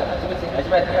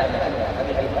 عجبتني يعني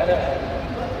هذه حلوه. انا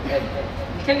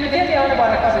الكلمتين اللي انا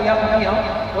بركز وياكم فيهم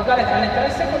وقالت عن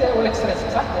الانترنسك والاكسترنسك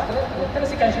صح؟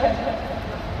 الانترنسك عن شنو؟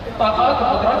 الطاقات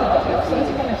والقدرات الداخليه،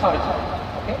 الاكسترنسك عن الخارجي.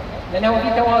 اوكي؟ لانه هو في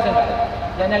توازن بعد.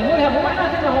 لان الملهم مو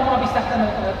معناته انه ما بيستخدم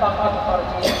الطاقات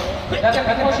الخارجيه، لكن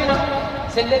بيكون شنو؟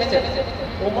 سلكتيف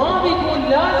وما بيقول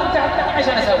لازم تعطيني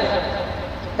عشان اسويها.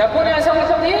 تكون اسوي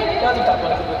تمرين لازم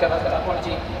تعطوني في الكراسي تعطوني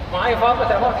شيء. معي فاطمه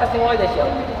ترى ما تحسني وايد اشياء.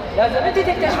 لازم انت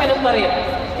تكتشفين الطريق.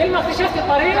 كل ما اكتشفت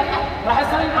الطريق راح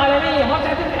تصير عالميه ما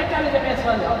تعتمد حتى على جمعيه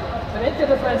صغيره. فانت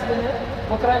ريفرنس لنا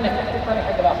بكره انك تحكي الطريق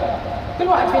حق الاخر. كل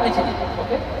واحد فينا كذي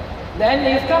اوكي؟ لان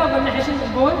يفترض ان احنا شنو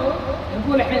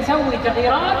نقول احنا نسوي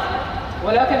تغييرات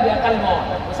ولكن باقل مواد،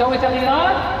 نسوي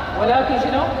تغييرات ولكن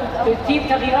شنو؟ تجيب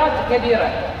تغييرات كبيره.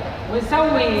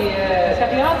 ونسوي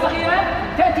تغييرات صغيره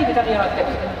تاتي بتغييرات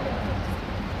كبيره.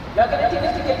 لكن انت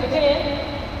قلت كلمتين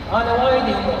انا وايد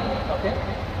يهمني اوكي؟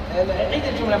 عيد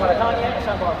الجمله مره ثانيه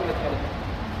عشان ما اقول لك عليها.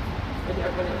 بدي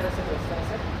اقول الانترنسك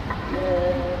والاكسترنسك.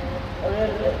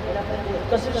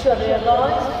 Conceptual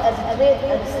realize as a trait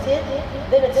and state,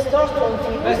 then it starts to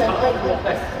infuse an idea.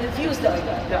 Infuse the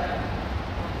idea. لا.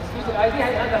 infuse الايديا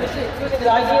هذا الشيء. infuse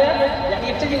الايديا يعني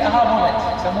يبتدي الاها مومنت،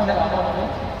 يسمونه الاها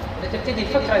مومنت. تبتدي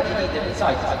الفكره الجديده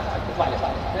الانسايت تطلع لك.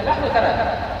 لاحظوا ترى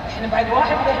احنا بعد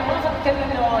واحد ما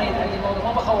تكلمنا وايد عن الموضوع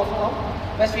ما بخوفكم،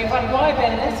 بس في فرق وايد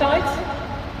بين الانسايتس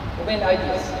وبين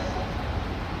الايدياز.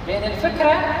 بين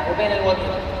الفكره وبين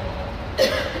الومير.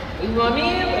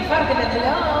 الومير الفرق بين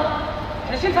الالهام،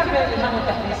 احنا شو الفرق بين الالهام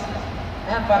والتحديث؟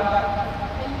 اهم فرق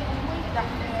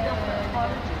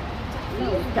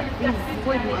التحفيز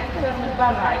هو اكثر من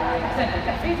برا يعني احسن.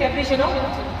 التحفيز يبي شنو؟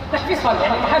 تحفيز خارجي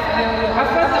يعني يحفز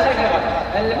تخرج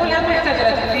الملهم ما يحتاج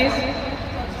الى تحفيز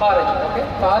خارجي اوكي؟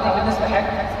 فهذه بالنسبه حق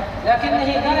لكن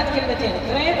هي قالت كلمتين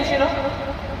تريد وشنو؟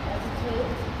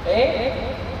 ايه؟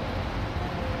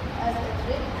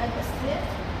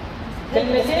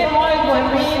 كلمتين وايد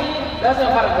مهمين لازم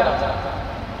نفرق بينهم.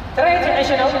 تريد يعني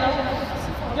شنو؟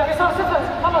 يعني صار صفر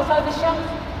خلاص هذا الشخص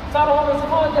صار هو من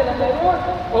صفاته لما يروح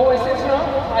وهو يصير شنو؟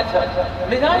 مؤثر.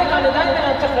 لذلك انا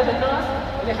دائما انتقد الناس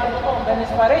اللي يخلطون بين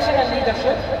انسبيريشنال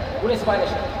ليدرشيب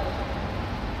والانسبيريشن.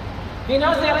 في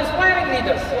ناس يعني انسبايرنج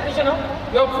ليدرز يعني شنو؟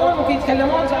 يوقفون ممكن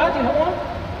يتكلمون ساعات يهمون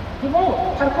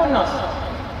يحركون الناس.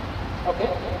 اوكي؟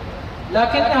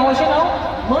 لكنه هو شنو؟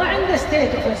 ما عنده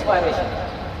ستيت اوف انسبيريشن.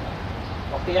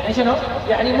 اوكي يعني شنو؟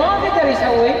 يعني ما قدر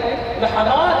يسوي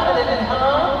لحظات من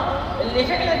الالهام اللي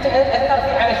فعلا اثر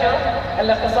فيه على شنو؟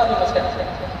 الاقتصاد والمجتمع.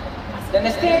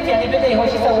 لان ستيت يعني بدا هو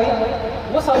شو يسوي؟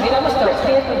 وصل الى مستوى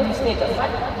ستيت من ستيتس صح؟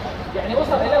 يعني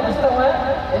وصل الى مستوى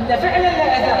انه فعلا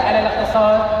له اثر على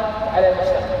الاقتصاد على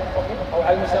المجتمع اوكي؟ او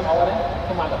على المجتمع اولا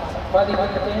ثم على الاقتصاد. فهذه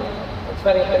نقطتين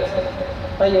تفرق.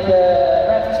 طيب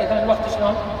بعد في شيء ثاني الوقت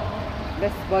شلون؟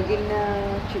 بس باقي لنا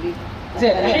كذي.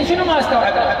 زين الحين شنو ما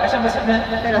استوعبه عشان بس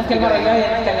احنا ممكن المره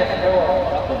الجايه نتكلم في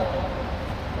الموضوع.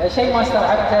 شيء ما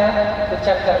استوعبته في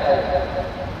الشابتر الاول.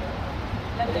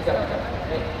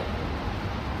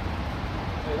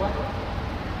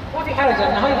 ما في حرج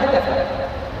لان هاي هدفنا.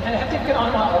 يعني حتى يمكن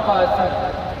انا قائد ثاني.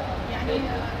 يعني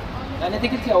لان انت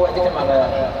قلتي اوعدك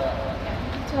المره.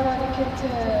 دكتور انا كنت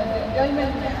دائما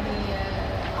يعني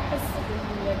احس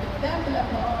بالذنب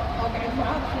لما اقعد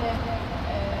معاك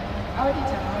عادي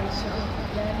ترى هاي الشغل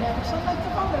لان وصلنا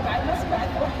لتفاهم بعد ناس بعد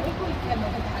واحد يقول كلمه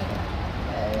تتعلم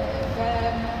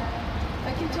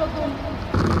فكنت اقول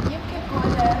يمكن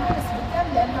انا احس بالذنب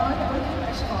لان انا الهم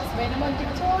اشخاص بينما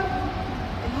الدكتور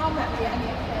الهام يعني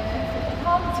في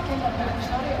الالهام تكلم عن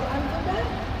مشاريع وانظمه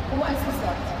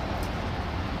ومؤسسات.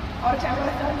 ارجع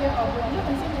مره ثانيه اقول له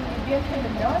زين اللي بيلهم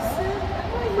الناس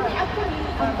هو اللي بيعبر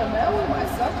الانظمه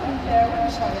والمؤسسات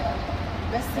والمشاريع.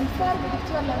 بس الفرق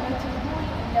دكتور لما تقول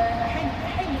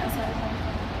الحين اصلا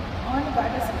انا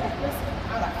بعد اسمع بس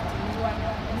عرفت اللي هو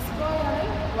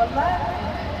انسبايرنج والله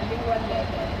اللي هو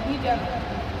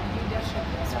الليدرشيب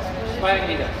انسبايرنج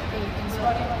ليدر.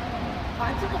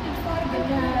 اعتقد الفرق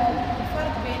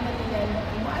بين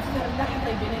المؤثر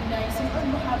اللحظي بين انه يسمعون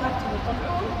محاضرته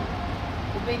ويطلعون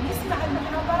وبين يسمع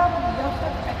المحاضره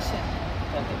وياخذ اكشن.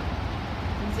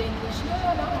 زين شلون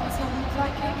انا اسوي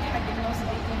تراكنج حق الناس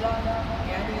اللي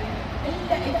يعني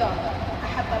الا اذا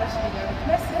احد طرش لي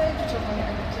مسج وشوفوني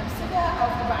عندي كم سنه او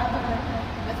في بعضهم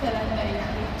مثلا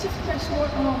يعني شفت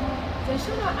مشروعهم. زين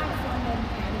شلون اعرف انا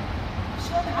يعني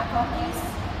شلون اقيس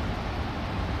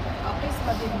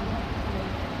هذه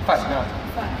فاشنات.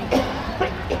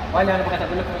 وانا بغيت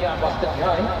اقول لكم اياها بوقت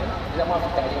الجاي اذا ما في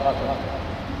تعليقات.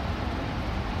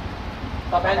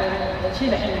 طبعا الشيء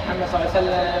الحين محمد صلى الله عليه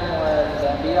وسلم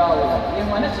والانبياء والانبياء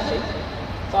هو نفس الشيء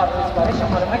صار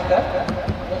الانسبيريشن مالهم اكثر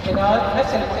من خلال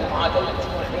نفس المجتمعات اللي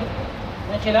تشوفون الحين،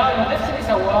 من خلال نفس اللي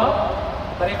سواه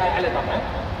بطريقه اعلى طبعا،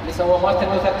 اللي سواه مارتن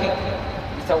لوثر كينج،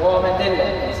 اللي سواه مانديلا،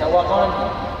 اللي سواه غاندي،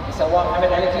 اللي سواه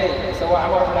محمد علي كلاي، اللي سواه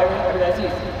عمر بن عبد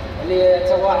العزيز، اللي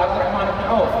سواه عبد الرحمن بن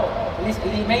عوف،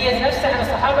 اللي يميز نفسه عن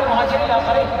الصحابه المهاجرين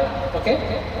الاخرين. اوكي؟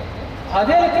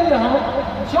 هذول كلهم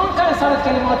شلون كانت صارت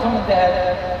كلماتهم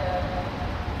الذهب؟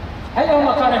 هل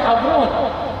هم كانوا يحاضرون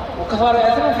وصاروا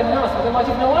ياثرون في الناس مثل ما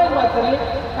شفنا وايد مؤثرين؟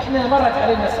 احنا مرت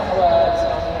علينا الصحوه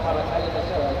الاسلاميه، مرت علينا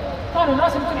الشباب، كانوا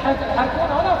ناس يمكن يحركون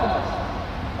الاف الناس.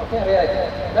 اوكي رياضي،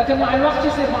 لكن مع الوقت شو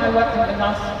يصير مع الوقت من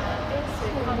الناس؟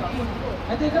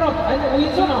 انت يقرون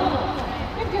وينزلون،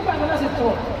 يمكن بعض الناس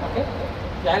يذكرون. اوكي؟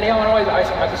 يعني اليوم انا وايد عايش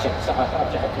مع كشك ساعات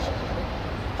ارجع حق كشك.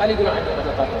 خلي يقولون عندي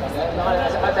مثل طريقه، انا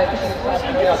ساعات كشك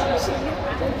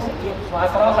مع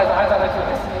صراحه ساعات انا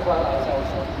احسني اسوي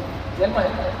شيء. زي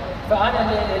المهم، فانا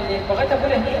اللي بغيت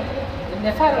اقوله هنا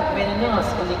ان فرق بين الناس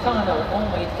اللي كانوا هم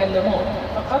يتكلمون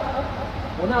فقط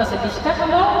وناس اللي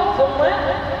اشتغلوا ثم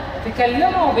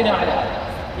تكلموا بناء على هذا.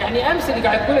 يعني امس اللي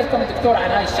قاعد تقول لكم الدكتور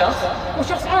عن هاي الشخص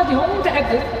وشخص عادي هو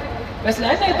متحدث، بس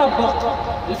لانه يطبق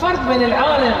الفرق بين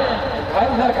العالم هاي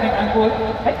لذلك احنا قاعد نقول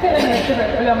حتى لما نتبع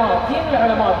العلماء دين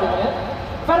العلماء الدنيا،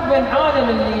 فرق بين عالم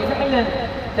اللي فعلا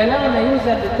كلامه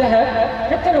يوزن بالذهب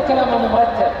حتى لو كلامه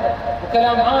مرتب،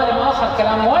 وكلام عالم اخر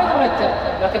كلامه وايد مرتب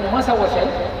لكنه ما سوى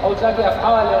شيء، او تلاقي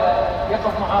افعاله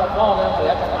يقف معاه الظالم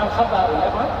ويقف معاه الخطا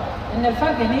ولا ان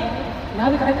الفرق هنا ان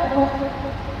هذا قاعد يطبق،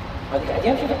 هذا قاعد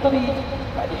يمشي في الطريق،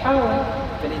 قاعد يحاول.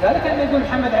 فلذلك لما يقول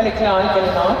محمد علي كلاي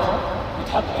كلمات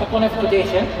يحطونها في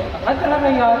كوتيشن، اقدر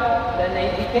الرجال لانه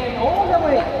يتكلم اول ذا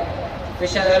واي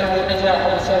فشل ونجاح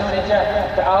وفشل ونجاح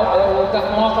وقف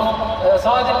مواقف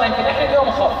صادقه يمكن احنا اليوم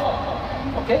نخاف.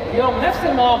 اوكي؟ اليوم نفس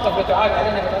المواقف بتعاد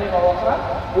علينا بطريقه او اخرى،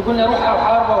 يقول لنا روحوا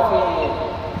حاربوا في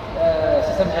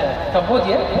شو اسمها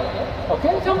كمبوديا. اوكي؟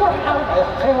 كم نروح نحارب؟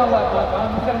 خير والله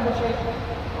ما كان شيء.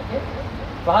 اوكي؟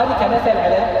 فهذه كمثل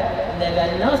على ان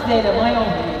الناس ديلا ما يوم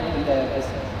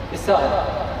بالسائل.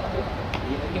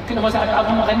 يمكن هم ساعات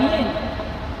بعضهم غنيين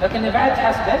لكن بعد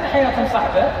حسب لان حياتهم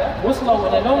صعبه وصلوا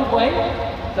الى لونج واي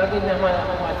تلاقي انهم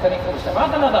مؤثرين في المجتمع.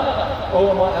 بغض النظر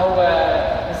هو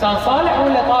انسان صالح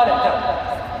ولا طالع ترى.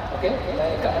 اوكي؟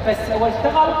 بس هو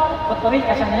اشتغل بالطريق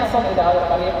عشان يصل الى هذا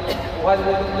الطريق. وهذه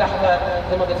اللحظه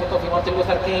زي ما قلت لكم في مارتن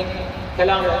لوثر كينج،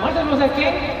 كلام مارتن لوثر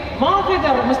كينج ما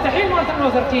قدر، مستحيل مارتن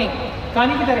لوثر كينج كان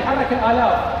يقدر يحرك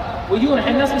الالاف ويجون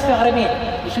الحين الناس مستغربين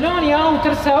شلون ياو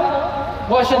ترسوا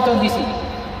واشنطن دي سي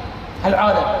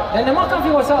هالعالم، لانه ما كان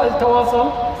في وسائل تواصل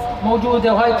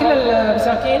موجوده، وهاي كل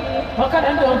المساكين ما كان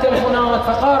عندهم تليفونات،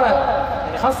 فقاره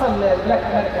يعني خاصه البلاك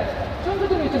امريكان شلون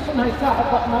قدروا يترسون هاي الساحه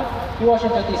الضخمه في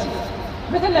واشنطن دي سي؟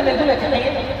 مثل لما يقول لك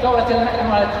الحين ثوره الملح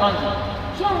مالت غاندي،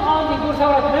 شلون غاندي يقول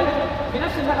ثوره ملح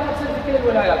بنفس اللحظه تصير في كل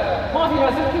الولايات، ما في لا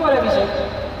سلكي ولا بشيء.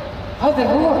 هذه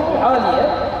الروح العاليه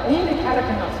هي اللي تحرك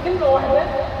الناس، كلمه واحده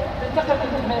تنتقل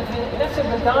بنفس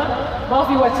البلدان، ما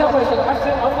في واتساب ولا شيء،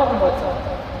 احسن افضل من واتساب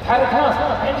تحرك ناس.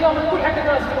 عندي يوم نقول حق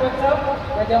الناس في الواتساب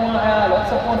يا جماعه لا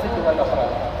تصفون في الدول الاخرى،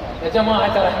 يا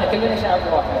جماعه ترى احنا كلنا شعب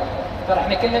واحد، ترى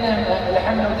احنا كلنا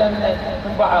لحمنا ودمنا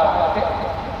من بعض،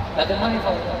 لكن ما ينفع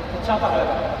نتشاطر على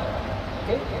بعض.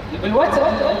 اوكي؟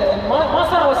 بالواتساب ما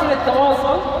صار وسيله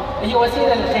تواصل هي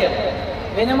وسيله للخير،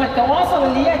 بينما التواصل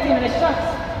اللي ياتي من الشخص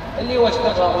اللي هو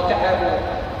اشتغل وتعب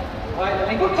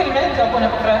هاي يقول كلمه تلاقونها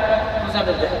بكره توزن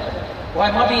بالذهب،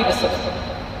 وهاي ما بيجي بالصدفه.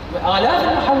 آلاف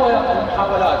المحاولات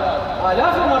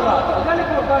آلاف المرات، لذلك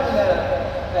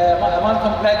قال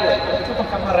مالكوم جلادويل، قلت لكم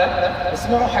كم مرة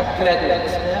اسمعوا حق جلادويل،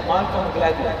 اسمه مالكوم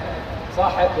جلادويل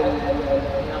صاحب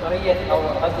النظرية أو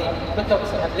قصدي كتب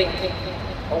اسمها بلينك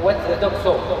أو وات ذا دوغ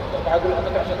سو، قاعد أقول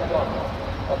لكم عشان تقرون.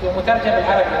 أوكي مترجم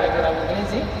بالعربي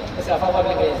بالإنجليزي بس أفضل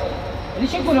بالإنجليزي. اللي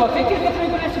شو يقول هو في كل فترة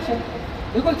يقول نفس الشيء،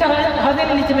 يقول ترى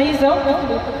هذول اللي تميزوا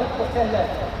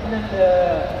من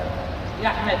يا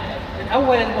أحمد من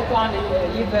اول المكان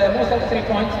يجيب مو 3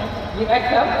 بوينت يجيب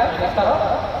اكثر يعني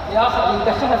يخترق ياخذ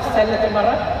يدخلها في السله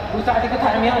المره وساعات يقطع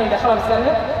عميان يدخلها في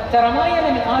السله، ترى ما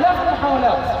يلي من الاف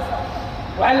المحاولات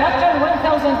وعلى الاقل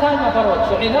 1000 تايم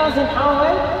ابروتش، يعني لازم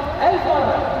نحاول 1000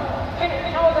 مره.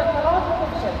 الحين نحاول 1000 مرات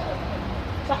ونفشل،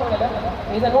 صح ولا لا؟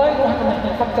 اذا وايد مهم ان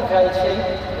احنا نفكر في هذا الشيء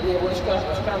اللي هو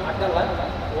شكرا عبد الله،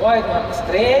 وايد مهم.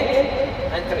 ستريت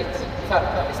اند تريت،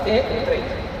 فرق ستيت وتريت.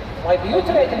 وايد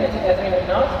بيوتريت انك تدرين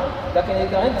الناس، لكن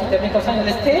اذا انت تبي توصل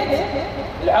للستيت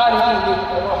العالي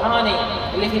الروحاني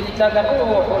اللي فيه تتلاقى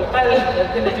الروح والقلب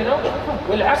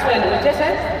والعقل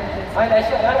والجسد، هاي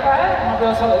الاشياء الاربعه ما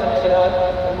بيوصل الا من خلال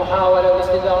المحاوله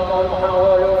والاستدامه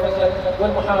والمحاوله والفشل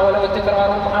والمحاوله والتكرار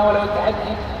والمحاوله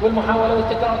والتحدي والمحاوله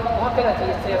والتكرار، وهكذا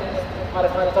تصير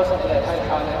مره توصل الى هاي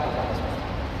الحاله.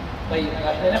 طيب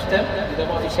احنا نختم اذا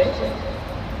ما في شيء.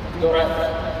 دورة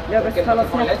لا بس خلاص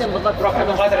نختم بالضبط. روح عبد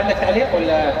القادر، عندك تعليق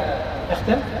ولا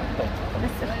نختم؟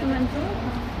 بس اختم انت؟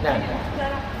 نعم.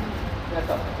 لا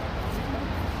تفضل.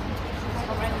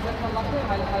 طبعا جزاكم الله خير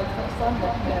على هاي الفرصه ان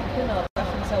احنا كنا راح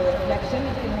نسوي ريفلكشن،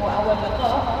 يمكن هو اول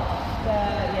لقاء،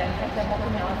 فيعني حتى ما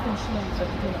كنا عارفين شنو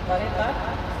بتكون الطريقه.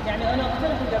 يعني انا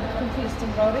اقترح اذا بتكون في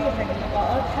استمراريه حق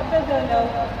اللقاءات، حبذا لو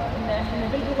ان احنا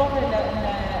بالبدايه لو ان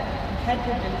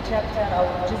نحدد الشابتر او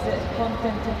جزء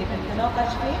الكونتنت اللي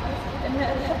بنتناقش فيه، ان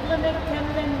نحط لنا كم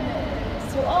من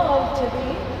سؤال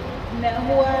كذي انه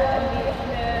هو اللي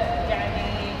احنا يعني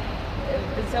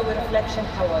بنسوي ريفلكشن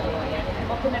حواليه. يعني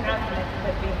ما كنا نعرف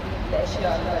نكتب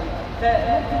الاشياء هذه،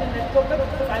 فممكن ان التوبك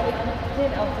نحط عليه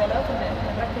نقطتين او ثلاث ان احنا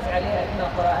نركز عليها اثناء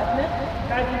قراءتنا،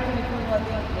 بعد ممكن يكون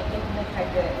هذا يقيدنا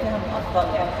حق فهم افضل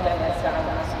يعني خلال الساعه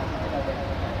ونص.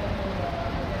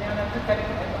 يعني انا افكر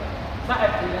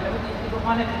صعب، انا ودي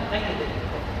انا نقيد.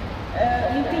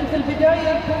 يمكن في البدايه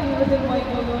يكون مثل ما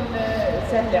يقولون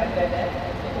سهل عندنا،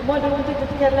 وما ادري وانت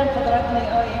تتكلم حضرتني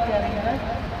ايه كريمه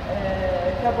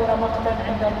كبر مقتا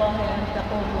عند الله ان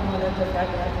تقولوا ما لا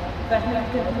تفعلون. فاحنا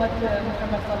يمكن امه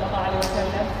محمد صلى الله عليه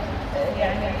وسلم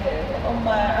يعني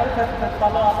امه عرفت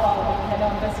بالطلاقه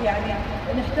والكلام، بس يعني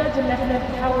نحتاج ان احنا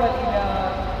نتحول الى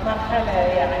مرحله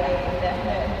يعني ان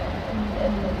احنا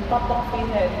نطبق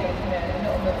فيها اللي احنا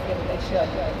نؤمن فيه الاشياء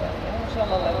اللي ان شاء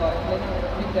الله الله يبارك لنا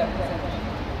نقدر نسوي.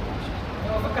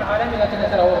 هو فكر عالمي،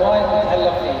 لكن ترى هو وايد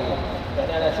متعلق فيه.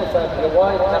 يعني انا اشوف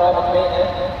وايد ترابط بينه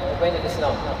وبين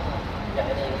الاسلام، يعني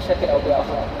بشكل او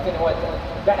باخر. يمكن هو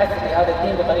بحث في هذا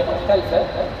الدين بطريقه مختلفه،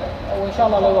 وان شاء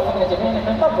الله لو وفقنا جميعا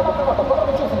احنا نطبقه كما طبقه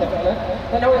بنشوف انه فعلا،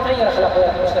 لانه هو يغير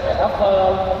اخلاقيات المجتمع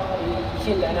الافضل،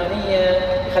 يشيل الانانيه،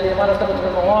 يخلي ما نرتبط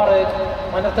بالموارد،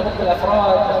 ما نرتبط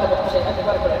بالافراد، نرتبط بشيء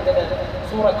اكبر، يكون عندنا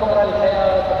صوره كبرى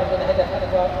للحياه، يكون عندنا هدف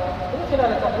اكبر، ومن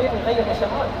خلال التطبيق نغير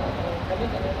مجتمعات.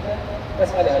 بس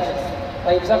على هالشيء.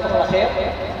 طيب جزاكم الله خير.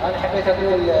 انا حبيت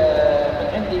اقول من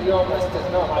عندي اليوم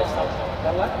استثناء مع الشرط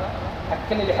يلا حق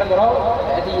كل اللي حضروا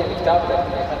هديه الكتاب اللي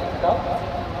اخذ الكتاب،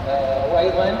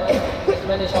 وايضا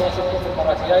اتمنى ان شاء الله نشوفكم في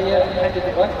المرات الجايه. نحدد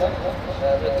الوقت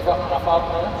باتفاق مع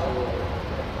فاطمه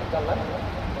يلا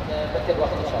نبدل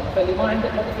الوقت ان شاء الله. فاللي ما عنده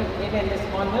حد في الايميل ليست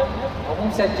مالنا او مو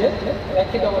مسجل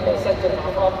ياكدوا انه يسجل مع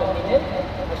فاطمه الايميل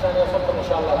عشان يوصلكم ان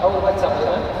شاء الله، او الواتساب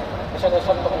عشان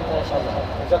يوصلكم ان شاء الله.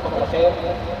 جزاكم الله خير،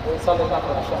 ونصلي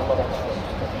المغرب ان شاء الله بعد شوي.